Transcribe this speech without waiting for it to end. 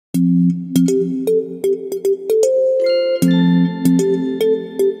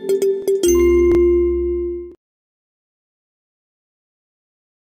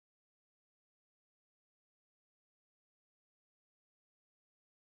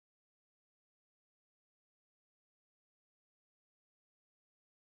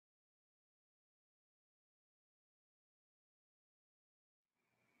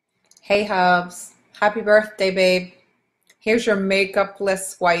Hey Hubs, happy birthday, babe. Here's your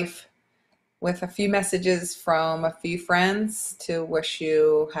makeup-less wife with a few messages from a few friends to wish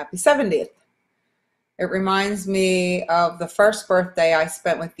you happy 70th. It reminds me of the first birthday I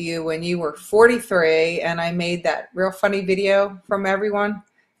spent with you when you were 43 and I made that real funny video from everyone.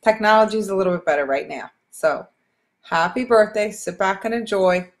 Technology's a little bit better right now. So, happy birthday. Sit back and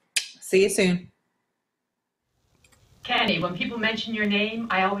enjoy. See you soon. Kenny, when people mention your name,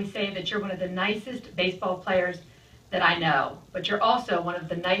 I always say that you're one of the nicest baseball players that I know, but you're also one of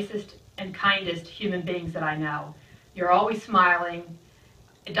the nicest and kindest human beings that I know. You're always smiling.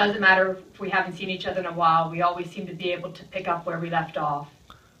 It doesn't matter if we haven't seen each other in a while, we always seem to be able to pick up where we left off.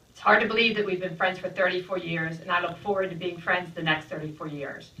 It's hard to believe that we've been friends for 34 years, and I look forward to being friends the next 34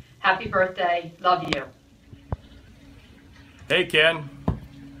 years. Happy birthday. Love you. Hey, Ken.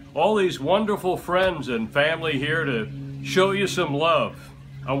 All these wonderful friends and family here to show you some love.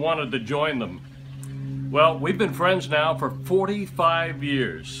 I wanted to join them. Well, we've been friends now for 45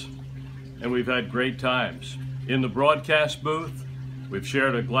 years, and we've had great times. In the broadcast booth, we've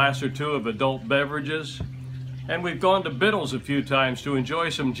shared a glass or two of adult beverages, and we've gone to Biddle's a few times to enjoy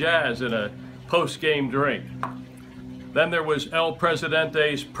some jazz and a post-game drink. Then there was El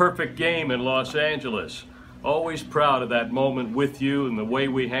Presidente's perfect game in Los Angeles. Always proud of that moment with you and the way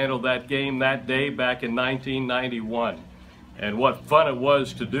we handled that game that day back in 1991. And what fun it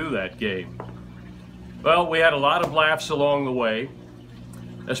was to do that game. Well, we had a lot of laughs along the way,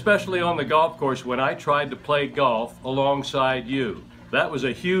 especially on the golf course when I tried to play golf alongside you. That was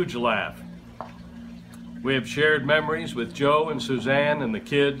a huge laugh. We have shared memories with Joe and Suzanne and the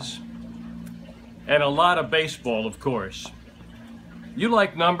kids, and a lot of baseball, of course. You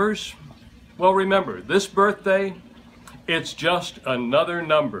like numbers? Well, remember, this birthday, it's just another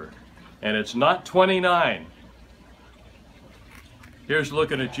number, and it's not 29. Here's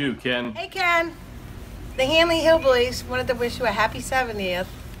looking at you, Ken. Hey, Ken. The Hanley Hillbillies wanted to wish you a happy 70th.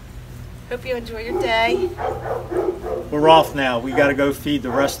 Hope you enjoy your day. We're off now. We got to go feed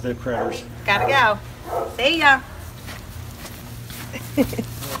the rest of the critters. Gotta go. See ya.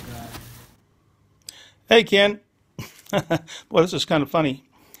 Hey, Ken. Well, this is kind of funny.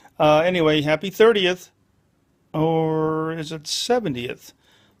 Anyway, happy 30th, or is it 70th?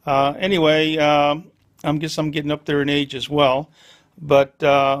 Anyway, I guess I'm getting up there in age as well, but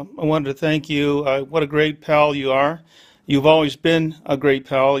I wanted to thank you. What a great pal you are. You've always been a great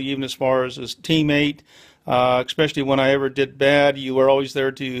pal, even as far as a teammate, especially when I ever did bad. You were always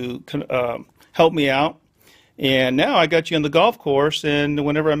there to help me out. And now I got you on the golf course, and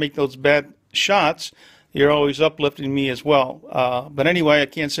whenever I make those bad shots, you're always uplifting me as well. But anyway, I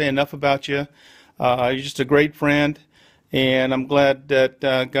can't say enough about you. You're just a great friend, and I'm glad that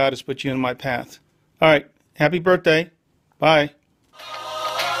God has put you in my path. All right, happy birthday. Bye.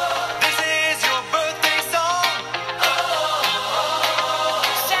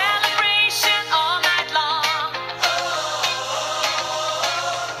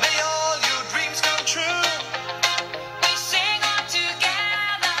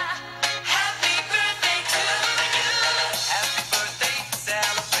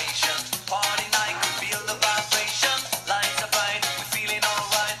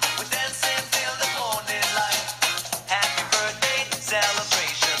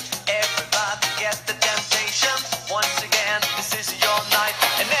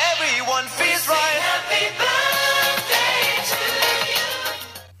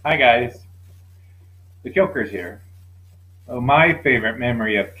 Hi guys, the Kilkers here. Well, my favorite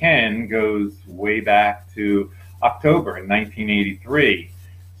memory of Ken goes way back to October in 1983.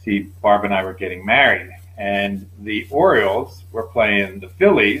 See, Barb and I were getting married, and the Orioles were playing the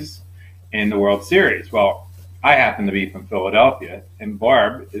Phillies in the World Series. Well, I happen to be from Philadelphia, and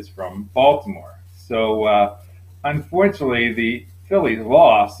Barb is from Baltimore. So, unfortunately, the Phillies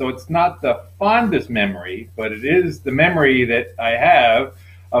lost, so it's not the fondest memory, but it is the memory that I have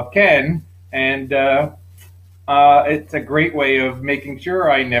of Ken, and it's a great way of making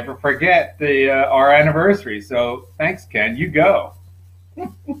sure I never forget our anniversary. So thanks, Ken. You go.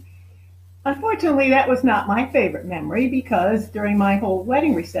 Unfortunately, that was not my favorite memory because during my whole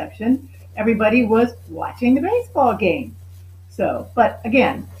wedding reception, everybody was watching the baseball game. So, but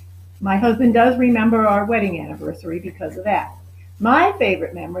again, my husband does remember our wedding anniversary because of that. My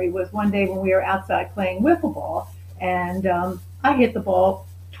favorite memory was one day when we were outside playing wiffle ball, and I hit the ball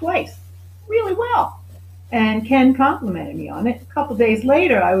twice, really well. And Ken complimented me on it. A couple days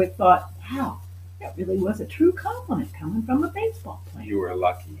later, I would thought, wow, that really was a true compliment coming from a baseball player. You were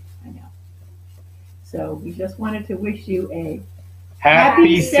lucky. I know. So we just wanted to wish you a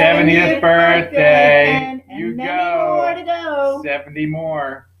happy 70th birthday. And you many go. more to go. 70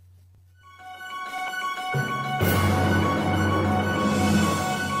 more.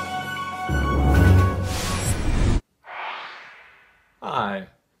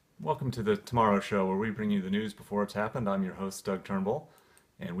 welcome to the Tomorrow Show, where we bring you the news before it's happened. I'm your host, Doug Turnbull,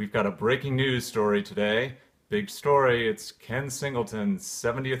 and we've got a breaking news story today. Big story, it's Ken Singleton's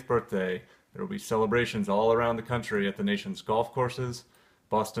 70th birthday. There will be celebrations all around the country at the nation's golf courses,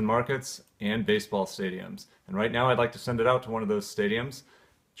 Boston markets, and baseball stadiums. And right now I'd like to send it out to one of those stadiums.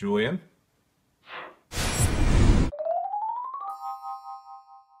 Julian?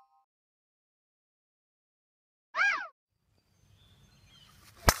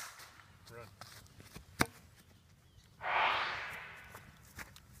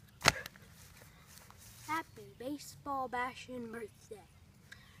 Happy baseball bashing birthday.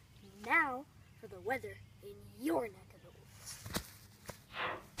 Now for the weather in your neck of the woods.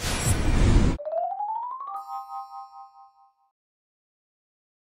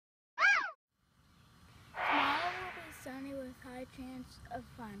 Tomorrow will be sunny with high chance of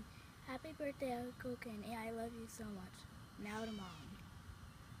fun. Happy birthday, Uncle Kenny. I love you so much. Now to Mom.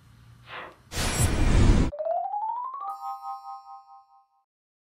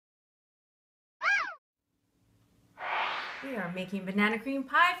 We are making banana cream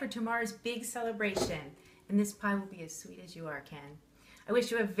pie for tomorrow's big celebration, and this pie will be as sweet as you are, Ken. I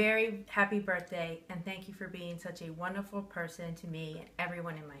wish you a very happy birthday, and thank you for being such a wonderful person to me and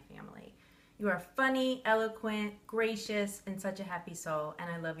everyone in my family. You are funny, eloquent, gracious, and such a happy soul,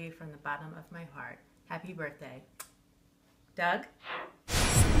 and I love you from the bottom of my heart. Happy birthday. Doug?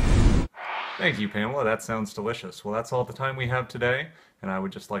 Thank you, Pamela. That sounds delicious. Well, that's all the time we have today, and I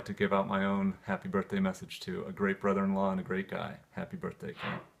would just like to give out my own happy birthday message to a great brother-in-law and a great guy. Happy birthday,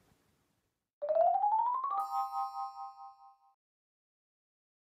 Ken.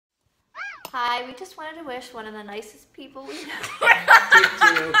 Hi, we just wanted to wish one of the nicest people we know.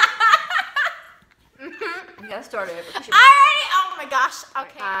 We gotta start it. Oh my gosh.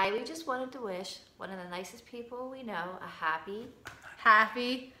 Okay. Hi, we just wanted to wish one of the nicest people we know a happy.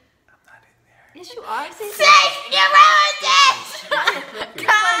 Yes, you are. You ruined it! We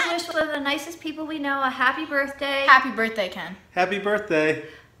just want to wish one of the nicest people we know a happy birthday. Happy birthday, Ken. Happy birthday.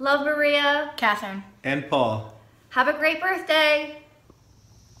 Love, Maria. Catherine. And Paul. Have a great birthday.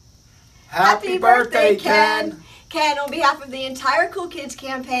 Happy birthday, Ken! Ken, on behalf of the entire Cool Kids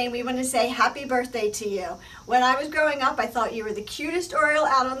campaign, we want to say happy birthday to you. When I was growing up, I thought you were the cutest Oriole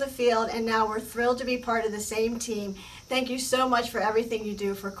out on the field, and now we're thrilled to be part of the same team. Thank you so much for everything you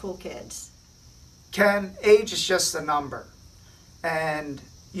do for Cool Kids. Ken, age is just a number, and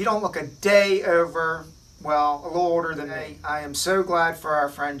you don't look a day over, well, a little older than me. I am so glad for our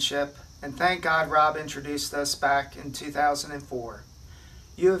friendship, and thank God Rob introduced us back in 2004.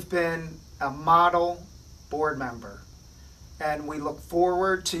 You have been a model board member, and we look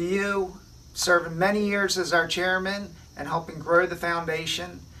forward to you serving many years as our chairman and helping grow the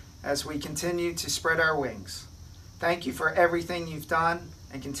foundation as we continue to spread our wings. Thank you for everything you've done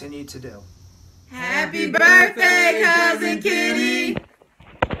and continue to do. Happy birthday, Cousin Kitty!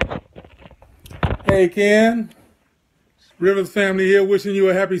 Hey, Ken. Rivers family here wishing you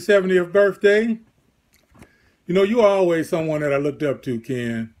a happy 70th birthday. You know, you are always someone that I looked up to,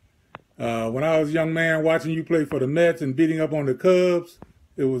 Ken. When I was a young man watching you play for the Mets and beating up on the Cubs,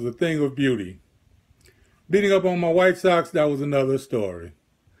 it was a thing of beauty. Beating up on my White Sox, that was another story.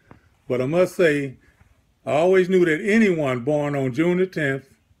 But I must say, I always knew that anyone born on June the 10th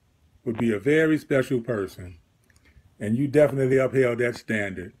would be a very special person. And you definitely upheld that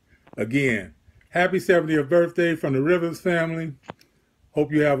standard. Again, happy 70th birthday from the Rivers family.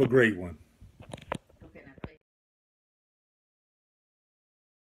 Hope you have a great one.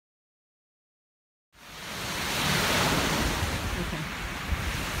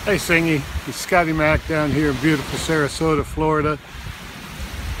 Hey Singy, it's Scotty Mack down here in beautiful Sarasota, Florida.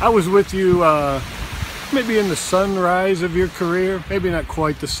 I was with you maybe in the sunrise of your career, maybe not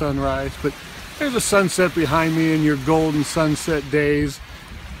quite the sunrise, but there's a sunset behind me in your golden sunset days.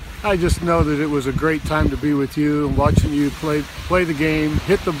 I just know that it was a great time to be with you and watching you play the game,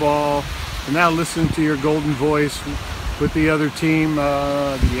 hit the ball, and now listening to your golden voice with the other team,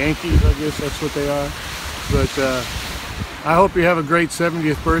 the Yankees, I guess that's what they are. But I hope you have a great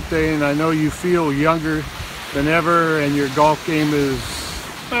 70th birthday, and I know you feel younger than ever, and your golf game is,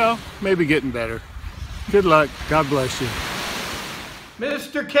 well, maybe getting better. Good luck. God bless you.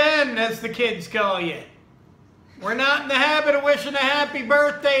 Mr. Ken, as the kids call you. We're not in the habit of wishing a happy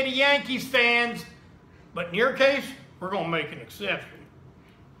birthday to Yankees fans, but in your case, we're going to make an exception.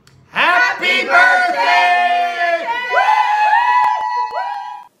 Happy birthday!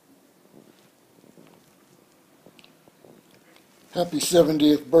 Happy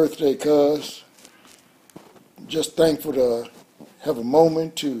 70th birthday, cuz. Just thankful to have a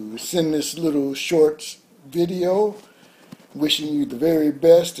moment to send this little short video wishing you the very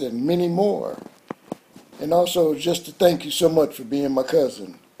best and many more. And also just to thank you so much for being my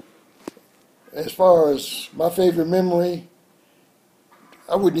cousin. As far as my favorite memory,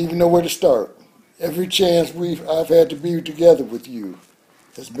 I wouldn't even know where to start. Every chance I've had to be together with you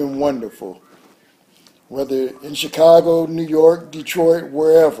has been wonderful. Whether in Chicago, New York, Detroit,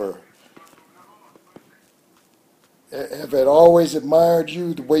 wherever. I've always admired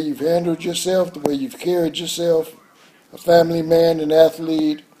you, the way you've handled yourself, the way you've carried yourself. A family man, an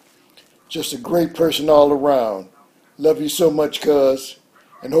athlete, just a great person all around. Love you so much, cuz,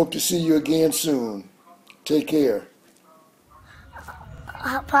 and hope to see you again soon. Take care.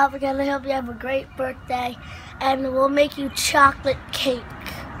 Papa, can I hope you have a great birthday, and we'll make you chocolate cake,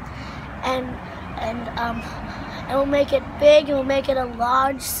 and we'll make it big, and we'll make it a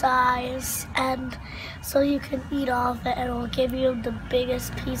large size, and so you can eat all of it, and we'll give you the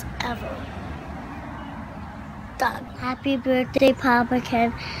biggest piece ever. Done. Happy birthday, Papa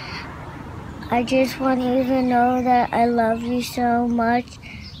Ken. I just want you to know that I love you so much.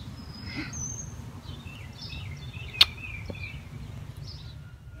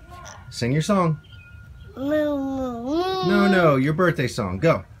 Sing your song. Moo, moo, moo. No, your birthday song.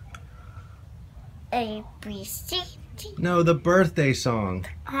 Go. A, B, C, D. No, the birthday song.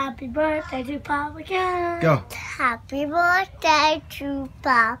 Happy birthday to Papa Ken. Go. Happy birthday to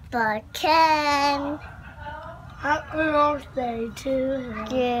Papa Ken. Happy birthday to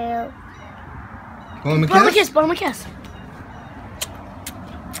you. Blow him a Blow him a kiss? kiss, blow him a kiss.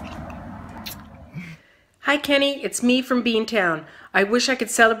 Hi, Kenny. It's me from Beantown. I wish I could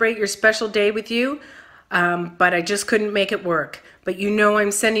celebrate your special day with you, but I just couldn't make it work. But you know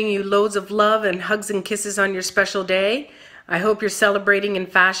I'm sending you loads of love and hugs and kisses on your special day. I hope you're celebrating in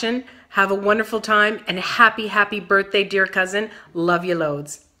fashion. Have a wonderful time, and happy, happy birthday, dear cousin. Love you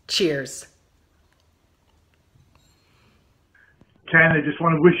loads. Cheers. Ken, I just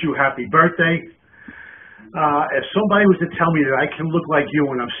want to wish you a happy birthday. If somebody was to tell me that I can look like you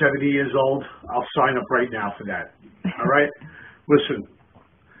when I'm 70 years old, I'll sign up right now for that. All right? Listen,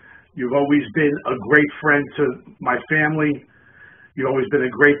 you've always been a great friend to my family. You've always been a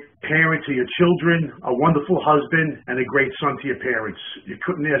great parent to your children, a wonderful husband, and a great son to your parents. You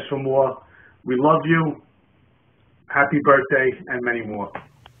couldn't ask for more. We love you. Happy birthday, and many more.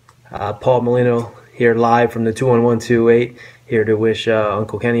 Paul Molino here live from the 21128, here to wish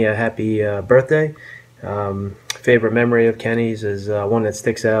Uncle Kenny a happy birthday. Favorite memory of Kenny's is one that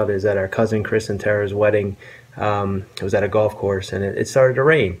sticks out is at our cousin Chris and Tara's wedding. It was at a golf course, and it started to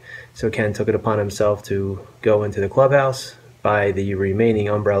rain. So Ken took it upon himself to go into the clubhouse, buy the remaining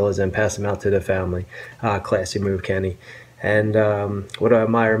umbrellas, and pass them out to the family. Classy move, Kenny. And what I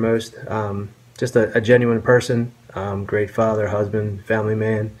admire most, just a genuine person, great father, husband, family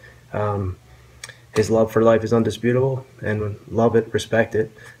man. His love for life is undisputable, and love it, respect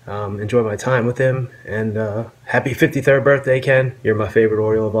it. Enjoy my time with him, and happy 53rd birthday, Ken. You're my favorite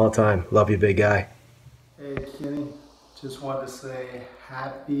Oriole of all time. Love you, big guy. Hey, Kenny. Just wanted to say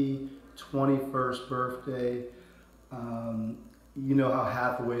happy 21st birthday. You know how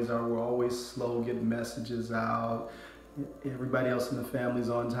Hathaways are. We're always slow getting messages out. Everybody else in the family's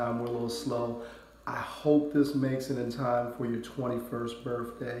on time. We're a little slow. I hope this makes it in time for your 21st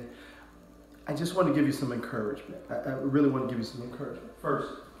birthday. I just want to give you some encouragement. I really want to give you some encouragement. First,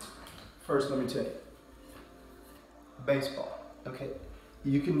 let me tell you, baseball, okay?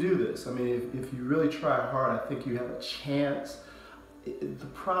 You can do this. I mean, if you really try hard, I think you have a chance. The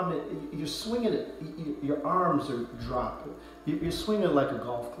problem is you're swinging it, your arms are dropping. You're swinging it like a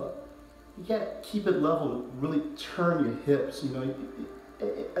golf club. You got to keep it level, really turn your hips, you know.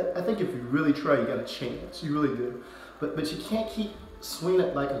 I think if you really try, you got a chance. You really do. But you can't keep swing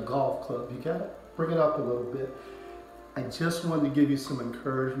it like a golf club. You gotta bring it up a little bit. I just wanted to give you some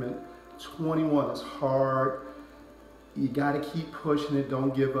encouragement. 21 is hard. You gotta keep pushing it,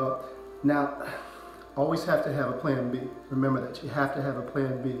 don't give up. Now, always have to have a plan B. Remember that, you have to have a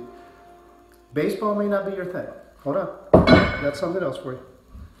plan B. Baseball may not be your thing. Hold on, got something else for you.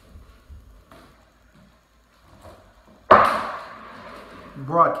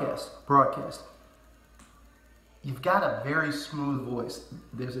 Broadcast. You've got a very smooth voice.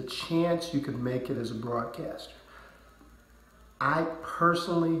 There's a chance you could make it as a broadcaster. I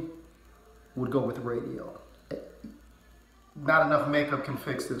personally would go with radio. Not enough makeup can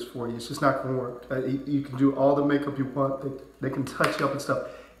fix this for you. It's just not going to work. You can do all the makeup you want. They can touch you up and stuff.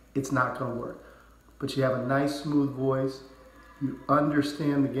 It's not going to work. But you have a nice, smooth voice. You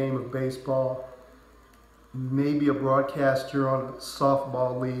understand the game of baseball. Maybe a broadcaster on a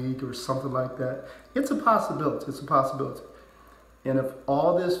softball league or something like that. It's a possibility. It's a possibility. And if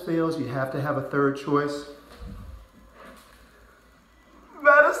all this fails, you have to have a third choice.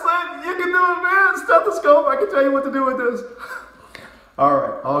 stethoscope. I can tell you what to do with this. All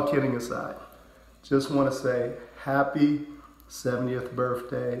right, all kidding aside, just want to say happy 70th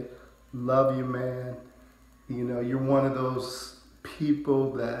birthday. Love you, man. You know, you're one of those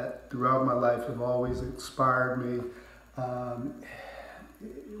people that throughout my life have always inspired me.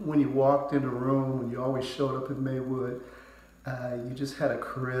 When you walked in the room, when you always showed up in Maywood, you just had a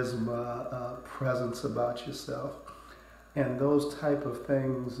charisma, presence about yourself. And those type of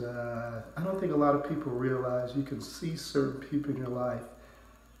things, I don't think a lot of people realize. You can see certain people in your life,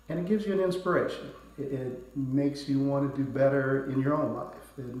 and it gives you an inspiration. It makes you want to do better in your own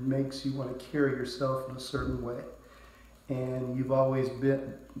life. It makes you want to carry yourself in a certain way. And you've always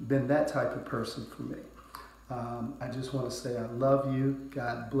been that type of person for me. I just want to say I love you.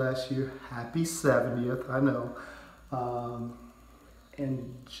 God bless you. Happy 70th, I know.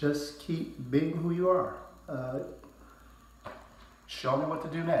 And just keep being who you are. Show me what to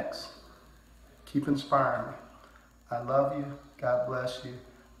do next. Keep inspiring me. I love you. God bless you.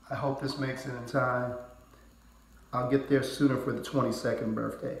 I hope this makes it in time. I'll get there sooner for the 22nd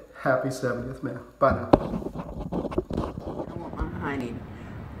birthday. Happy 70th, man. Bye now. Come on, honey.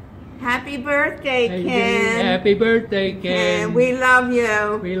 Happy birthday, How you Ken. doing? Happy birthday, Ken. And we love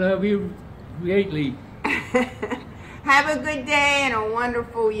you. We love you greatly. Have a good day and a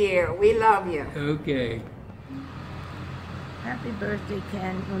wonderful year. We love you. Okay. Happy birthday,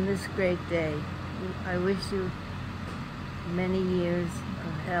 Ken, on this great day. I wish you many years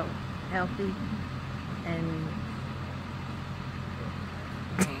of health, healthy and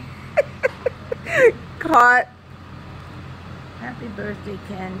Caught. happy birthday,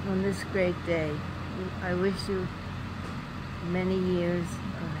 Ken, on this great day. I wish you many years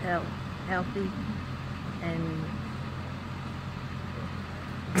of health, healthy and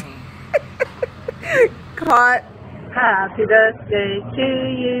Caught. Happy birthday to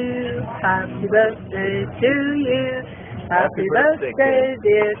you. Happy birthday to you. Happy birthday,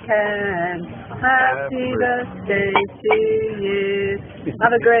 dear Ken. Happy birthday to you.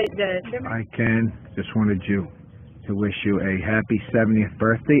 Have a great day. I, Ken, just wanted you to wish you a happy 70th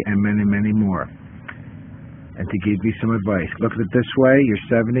birthday and many, many more. And to give you some advice. Look at it this way, you're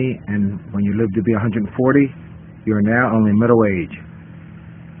 70, and when you live to be 140, you're now only middle age.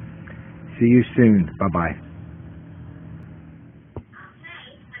 See you soon. Bye-bye.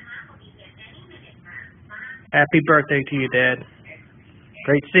 Happy birthday to you, Dad.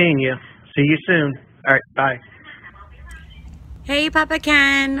 Great seeing you. See you soon. All right, bye. Hey, Papa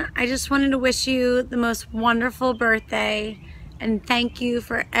Ken. I just wanted to wish you the most wonderful birthday and thank you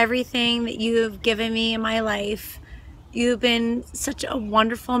for everything that you have given me in my life. You've been such a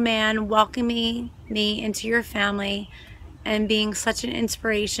wonderful man, welcoming me into your family and being such an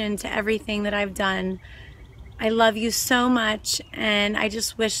inspiration to everything that I've done. I love you so much, and I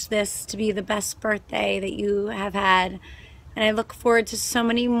just wish this to be the best birthday that you have had. And I look forward to so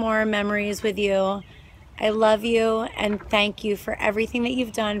many more memories with you. I love you, and thank you for everything that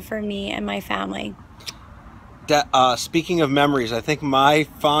you've done for me and my family. Speaking of memories, I think my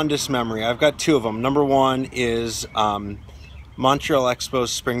fondest memory, I've got two of them. Number one is Montreal Expos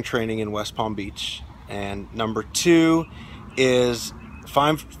spring training in West Palm Beach. And number two is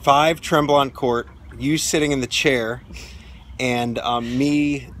five Tremblant Court, you sitting in the chair, and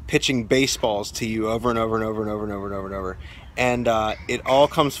me pitching baseballs to you over and over and over and over and over and over and over. And it all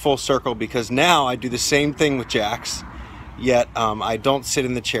comes full circle because now I do the same thing with Jax, yet I don't sit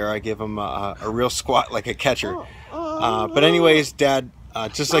in the chair. I give him a real squat like a catcher. But anyways, Dad,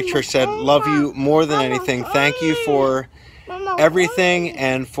 just like Trish said, love you more than anything. Thank you for everything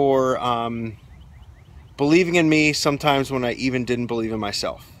and for believing in me sometimes when I even didn't believe in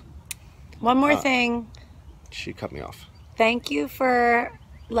myself. One more thing. She cut me off. Thank you for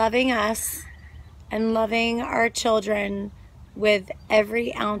loving us and loving our children with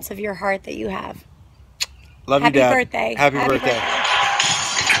every ounce of your heart that you have. Love you, Dad. Happy birthday. Happy birthday.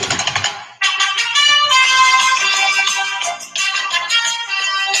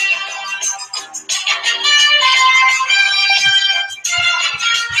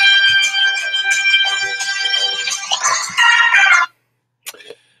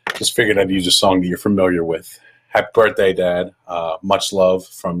 Just figured I'd use a song that you're familiar with. Happy birthday, Dad. Much love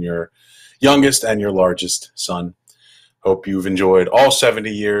from your youngest and your largest son. Hope you've enjoyed all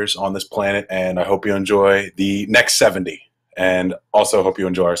 70 years on this planet, and I hope you enjoy the next 70. And also hope you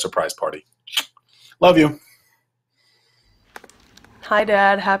enjoy our surprise party. Love you. Hi,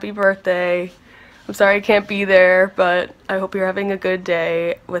 Dad. Happy birthday. I'm sorry I can't be there, but I hope you're having a good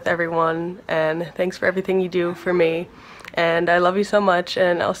day with everyone, and thanks for everything you do for me. And I love you so much,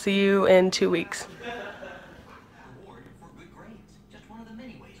 and I'll see you in 2 weeks.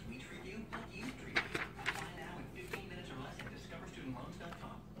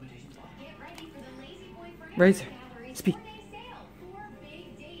 Razor, speak.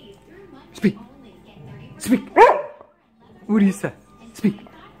 Speak. Speak. What do you say? Speak.